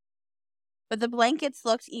there. But the blankets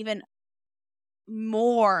looked even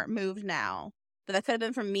more moved now, but that could have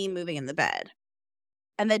been from me moving in the bed.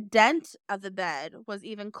 And the dent of the bed was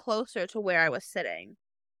even closer to where I was sitting.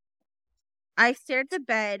 I stared at the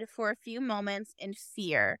bed for a few moments in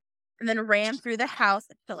fear, and then ran through the house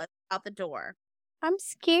until it was out the door. I'm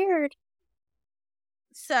scared.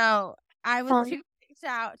 So I was Fun. too freaked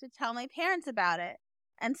out to tell my parents about it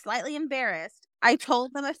and slightly embarrassed. I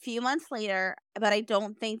told them a few months later, but I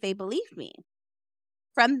don't think they believed me.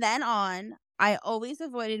 From then on, I always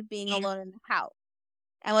avoided being alone in the house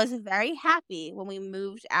and was very happy when we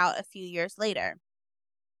moved out a few years later.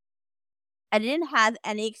 I didn't have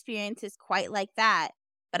any experiences quite like that,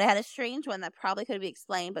 but I had a strange one that probably could be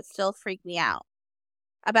explained but still freaked me out.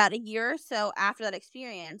 About a year or so after that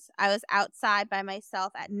experience, I was outside by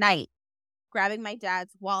myself at night, grabbing my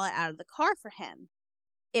dad's wallet out of the car for him.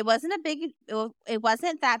 It wasn't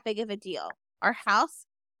that big of a deal. Our house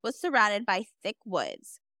was surrounded by thick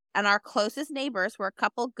woods, and our closest neighbors were a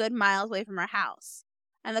couple good miles away from our house.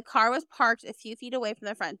 And the car was parked a few feet away from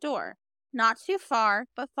the front door. Not too far,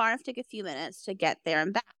 but far enough to take a few minutes to get there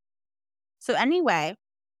and back. So anyway,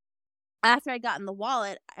 after I got in the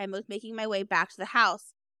wallet and was making my way back to the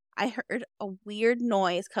house, I heard a weird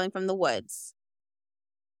noise coming from the woods.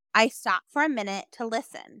 I stopped for a minute to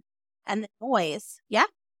listen, and the noise, yeah?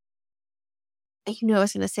 I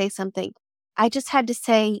was going to say something. I just had to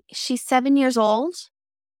say, she's 7 years old.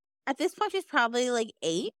 At this point, she's probably like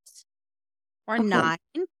 8 or 9.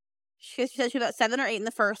 She said she was about 7 or 8 in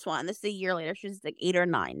the first one. This is a year later. She's like 8 or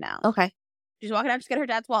 9 now. Okay. She's walking out to get her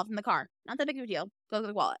dad's wallet from the car. Not that big of a deal. Go to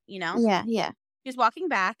the wallet, Yeah. She's walking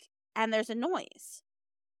back, and there's a noise.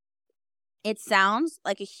 It sounds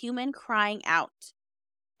like a human crying out,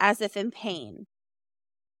 as if in pain.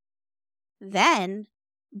 Then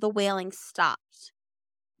the wailing stopped.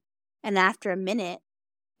 And after a minute,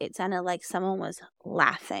 it sounded like someone was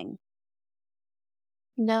laughing.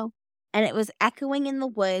 No. And it was echoing in the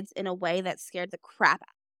woods in a way that scared the crap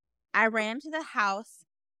out. I ran to the house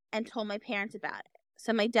and told my parents about it.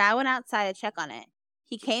 So my dad went outside to check on it.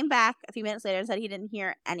 He came back a few minutes later and said he didn't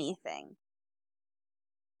hear anything.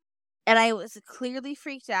 And I was clearly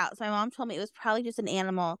freaked out. So my mom told me it was probably just an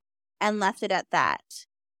animal and left it at that.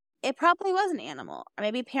 It probably was an animal, or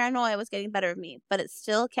maybe paranoia was getting better of me, but it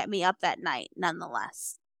still kept me up that night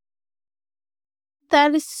nonetheless.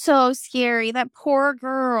 That is so scary. That poor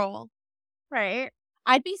girl. Right?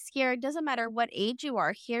 I'd be scared. Doesn't matter what age you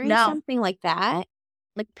are. Hearing No. something like that.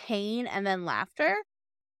 Like pain and then laughter.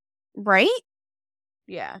 Right?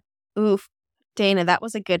 Yeah. Oof. Dana, that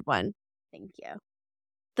was a good one. Thank you.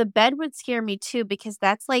 The bed would scare me too, because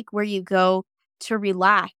that's like where you go to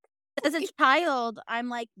relax. As a child, I'm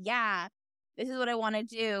like, yeah, this is what I want to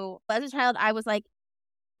do. As a child, I was like,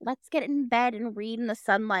 let's get in bed and read in the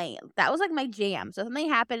sunlight. That was like my jam. So if something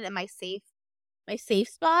happened in my safe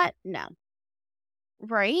spot, no.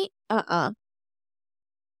 Right? All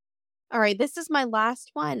right, this is my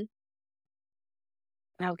last one.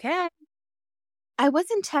 Okay. I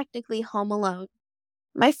wasn't technically home alone.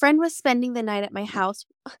 My friend was spending the night at my house.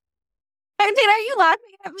 Dana, are you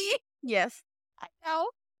laughing at me? Yes. I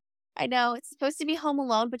know. It's supposed to be Home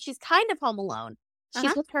Alone, but she's kind of home alone.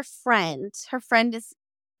 She's with her friend. Her friend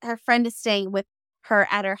is staying with her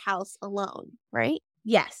at her house alone, right?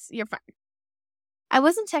 Yes, you're fine. I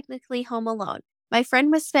wasn't technically home alone. My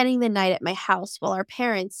friend was spending the night at my house while our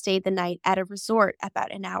parents stayed the night at a resort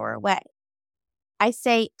about an hour away. I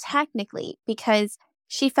say technically because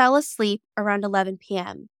she fell asleep around 11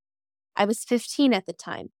 p.m. I was 15 at the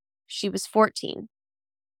time. She was 14.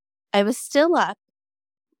 I was still up,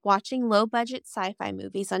 watching low-budget sci-fi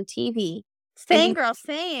movies on TV. Same, girl,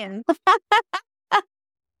 same.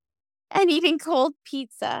 And eating cold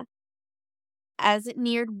pizza. As it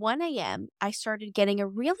neared 1 a.m., I started getting a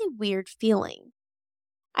really weird feeling.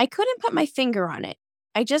 I couldn't put my finger on it.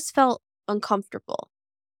 I just felt uncomfortable.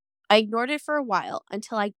 I ignored it for a while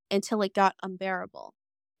until it got unbearable,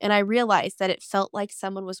 and I realized that it felt like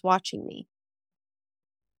someone was watching me.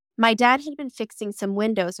 My dad had been fixing some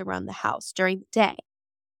windows around the house during the day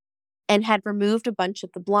and had removed a bunch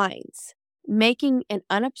of the blinds, making an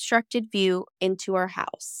unobstructed view into our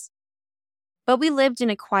house. But we lived in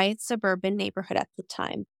a quiet suburban neighborhood at the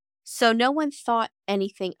time, so no one thought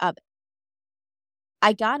anything of it.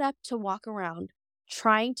 I got up to walk around,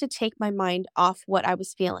 trying to take my mind off what I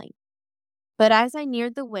was feeling. But as I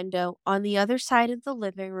neared the window on the other side of the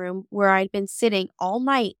living room where I'd been sitting all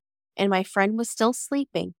night and my friend was still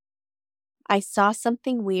sleeping, I saw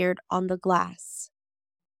something weird on the glass.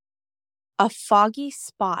 A foggy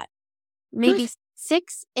spot, maybe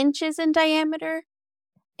 6 inches in diameter,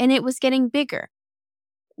 and it was getting bigger,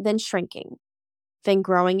 then shrinking, then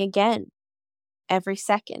growing again, every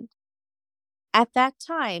second. At that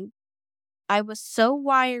time, I was so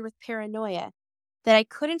wired with paranoia that I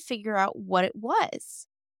couldn't figure out what it was.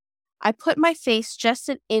 I put my face just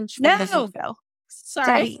an inch from the window.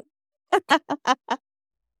 Sorry.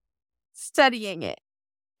 studying it,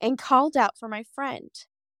 and called out for my friend.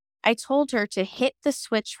 I told her to hit the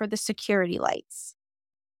switch for the security lights.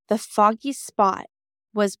 The foggy spot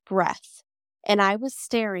was breath, and I was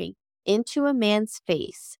staring into a man's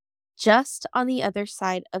face just on the other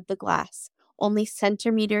side of the glass, only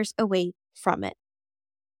centimeters away from it.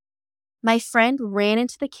 My friend ran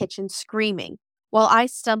into the kitchen screaming, while I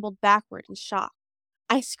stumbled backward in shock.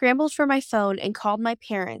 I scrambled for my phone and called my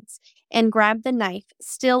parents and grabbed the knife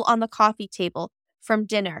still on the coffee table from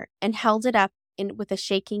dinner and held it up with a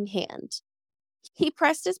shaking hand. He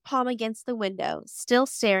pressed his palm against the window, still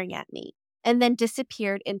staring at me, and then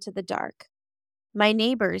disappeared into the dark. My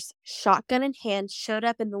neighbors, shotgun in hand, showed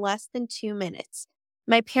up in less than 2 minutes.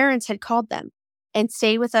 My parents had called them and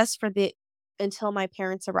stayed with us until my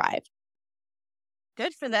parents arrived.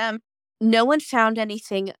 Good for them. No one found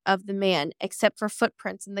anything of the man except for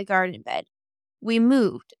footprints in the garden bed. We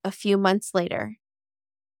moved a few months later.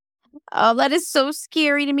 Oh, that is so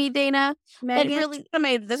scary to me, Dana. Megan,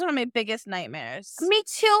 this is one of my biggest nightmares. Me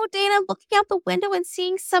too, Dana. Looking out the window and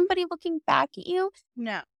seeing somebody looking back at you.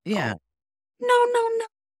 No. Yeah. Oh.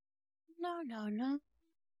 No.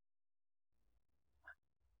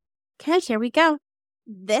 Okay, here we go.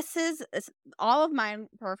 This is all of mine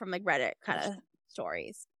were from like Reddit kind of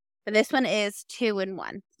stories. But this one is 2 in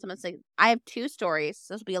 1. So it's like I have 2 stories.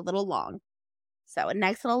 So this will be a little long. So a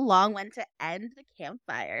nice little long one to end the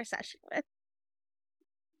campfire session with.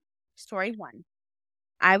 Story 1.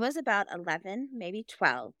 I was about 11, maybe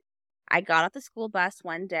 12. I got off the school bus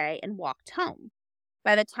one day and walked home.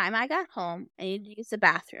 By the time I got home, I needed to use the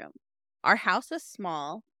bathroom. Our house was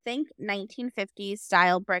small. Think 1950s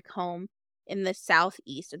style brick home in the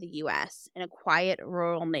southeast of the U.S. in a quiet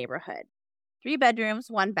rural neighborhood. 3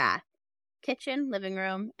 bedrooms, 1 bath, kitchen, living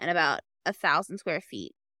room, and about 1,000 square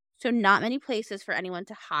feet. So not many places for anyone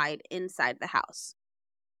to hide inside the house.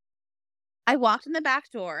 I walked in the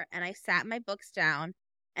back door and I sat my books down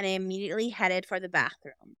and I immediately headed for the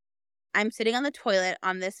bathroom. I'm sitting on the toilet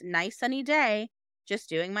on this nice sunny day, just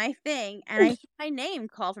doing my thing, and I hear my name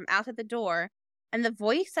called from outside the door, and the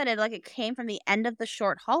voice sounded like it came from the end of the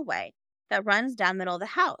short hallway that runs down the middle of the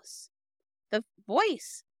house. The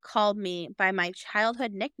voice called me by my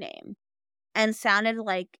childhood nickname and sounded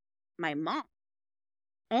like my mom.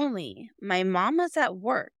 Only my mom was at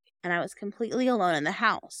work and I was completely alone in the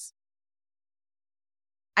house.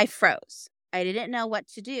 I froze. I didn't know what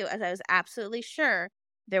to do as I was absolutely sure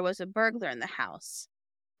there was a burglar in the house.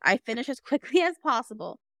 I finished as quickly as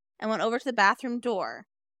possible and went over to the bathroom door,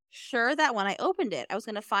 sure that when I opened it, I was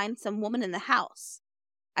going to find some woman in the house.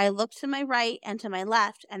 I looked to my right and to my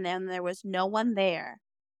left, and then there was no one there.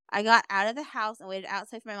 I got out of the house and waited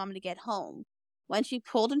outside for my mom to get home. When she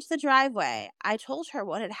pulled into the driveway, I told her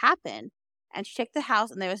what had happened, and she checked the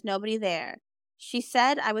house and there was nobody there. She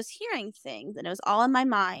said I was hearing things and it was all in my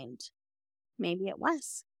mind. Maybe it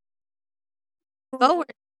was.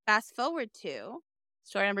 Fast forward to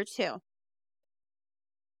story number 2.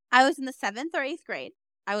 I was in the 7th or 8th grade.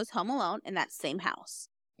 I was home alone in that same house.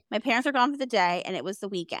 My parents were gone for the day and it was the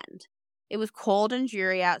weekend. It was cold and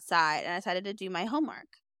dreary outside and I decided to do my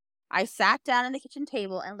homework. I sat down at the kitchen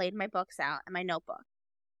table and laid my books out and my notebook.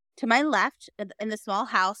 To my left, in the small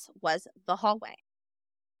house, was the hallway.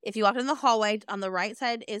 If you walked in the hallway, on the right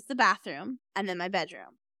side is the bathroom and then my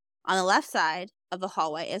bedroom. On the left side of the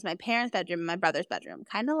hallway is my parents' bedroom and my brother's bedroom.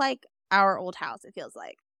 Kind of like our old house, it feels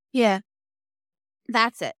like. Yeah.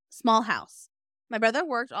 That's it. Small house. My brother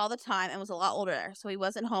worked all the time and was a lot older, so he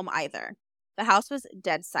wasn't home either. The house was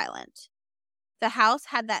dead silent. The house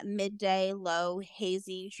had that midday, low,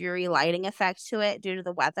 hazy, dreary lighting effect to it due to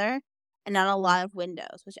the weather, and not a lot of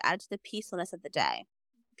windows, which added to the peacefulness of the day.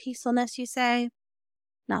 Peacefulness, you say?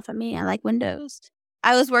 Not for me. I like windows.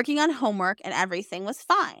 I was working on homework and everything was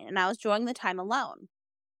fine, and I was enjoying the time alone.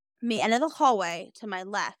 From the end of the hallway to my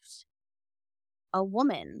left, a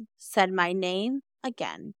woman said my name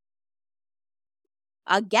again.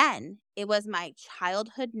 Again, it was my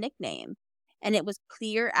childhood nickname, and it was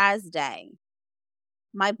clear as day.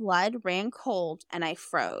 My blood ran cold and I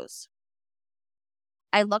froze.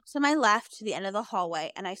 I looked to my left to the end of the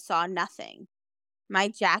hallway and I saw nothing. My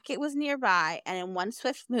jacket was nearby, and in one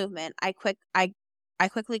swift movement, I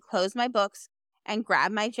quickly closed my books and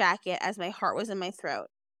grabbed my jacket as my heart was in my throat.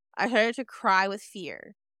 I started to cry with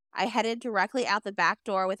fear. I headed directly out the back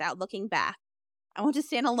door without looking back. I went to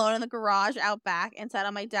stand alone in the garage out back and sat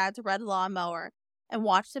on my dad's red lawnmower and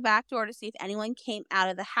watched the back door to see if anyone came out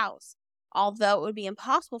of the house, although it would be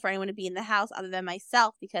impossible for anyone to be in the house other than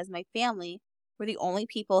myself because my family were the only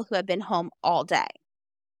people who had been home all day.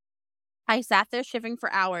 I sat there shivering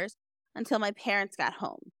for hours until my parents got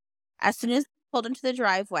home. As soon as they pulled into the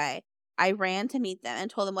driveway, I ran to meet them and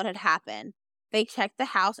told them what had happened. They checked the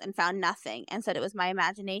house and found nothing and said it was my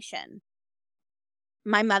imagination.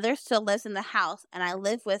 My mother still lives in the house, and I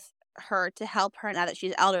live with her to help her now that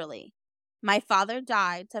she's elderly. My father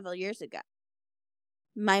died several years ago.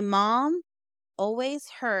 My mom always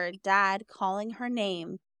heard Dad calling her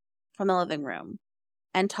name from the living room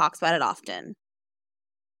and talks about it often.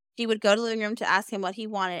 She would go to the living room to ask him what he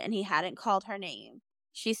wanted, and he hadn't called her name.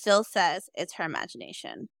 She still says it's her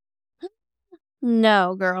imagination.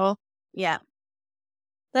 No, girl. Yeah.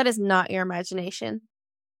 That is not your imagination.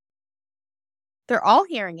 They're all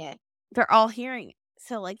hearing it. They're all hearing it.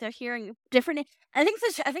 So, like, they're hearing different. I think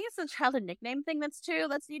it's the childhood nickname thing that's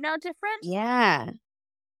different. Yeah.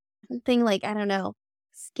 Something like, I don't know,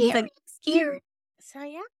 It's scary. like, scary. So,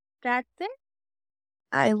 yeah, that's it.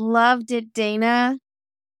 I loved it, Dana.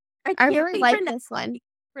 I can't really wait like for this one.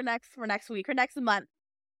 for next week or next month.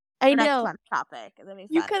 I For next know. month's topic. It'll be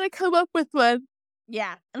You fun. gotta come up with one.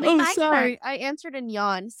 Yeah. It'll be Oh, my turn. sorry. I answered in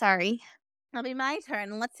yawn. Sorry. It'll be my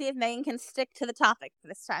turn. Let's see if Megan can stick to the topic for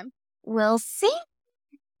this time. We'll see.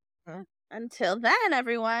 Until then,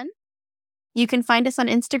 everyone. You can find us on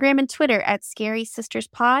Instagram and Twitter at Scary Sisters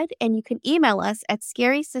Pod, and you can email us at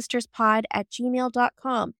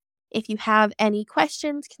scarysisterspod@gmail.com. If you have any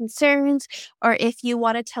questions, concerns, or if you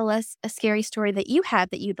want to tell us a scary story that you have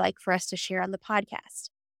that you'd like for us to share on the podcast.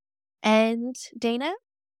 And Dana?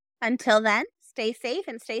 Until then, stay safe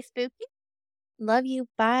and stay spooky. Love you.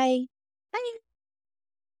 Bye. Bye.